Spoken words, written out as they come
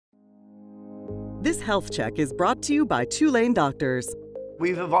This health check is brought to you by Tulane Doctors.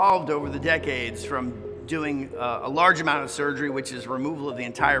 We've evolved over the decades from doing a large amount of surgery, which is removal of the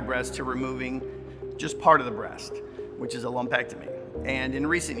entire breast, to removing just part of the breast, which is a lumpectomy. And in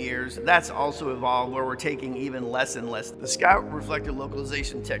recent years, that's also evolved where we're taking even less and less. The scout reflector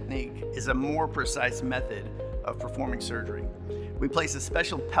localization technique is a more precise method of performing surgery. We place a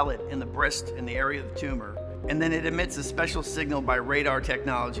special pellet in the breast in the area of the tumor, and then it emits a special signal by radar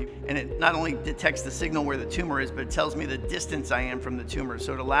technology. And it not only detects the signal where the tumor is, but it tells me the distance I am from the tumor.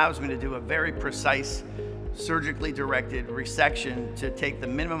 So it allows me to do a very precise, surgically directed resection to take the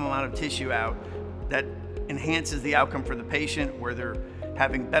minimum amount of tissue out that enhances the outcome for the patient, where they're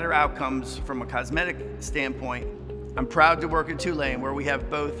having better outcomes from a cosmetic standpoint. I'm proud to work at Tulane, where we have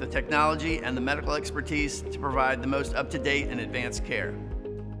both the technology and the medical expertise to provide the most up-to-date and advanced care.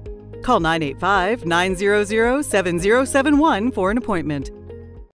 Call 985-900-7071 for an appointment.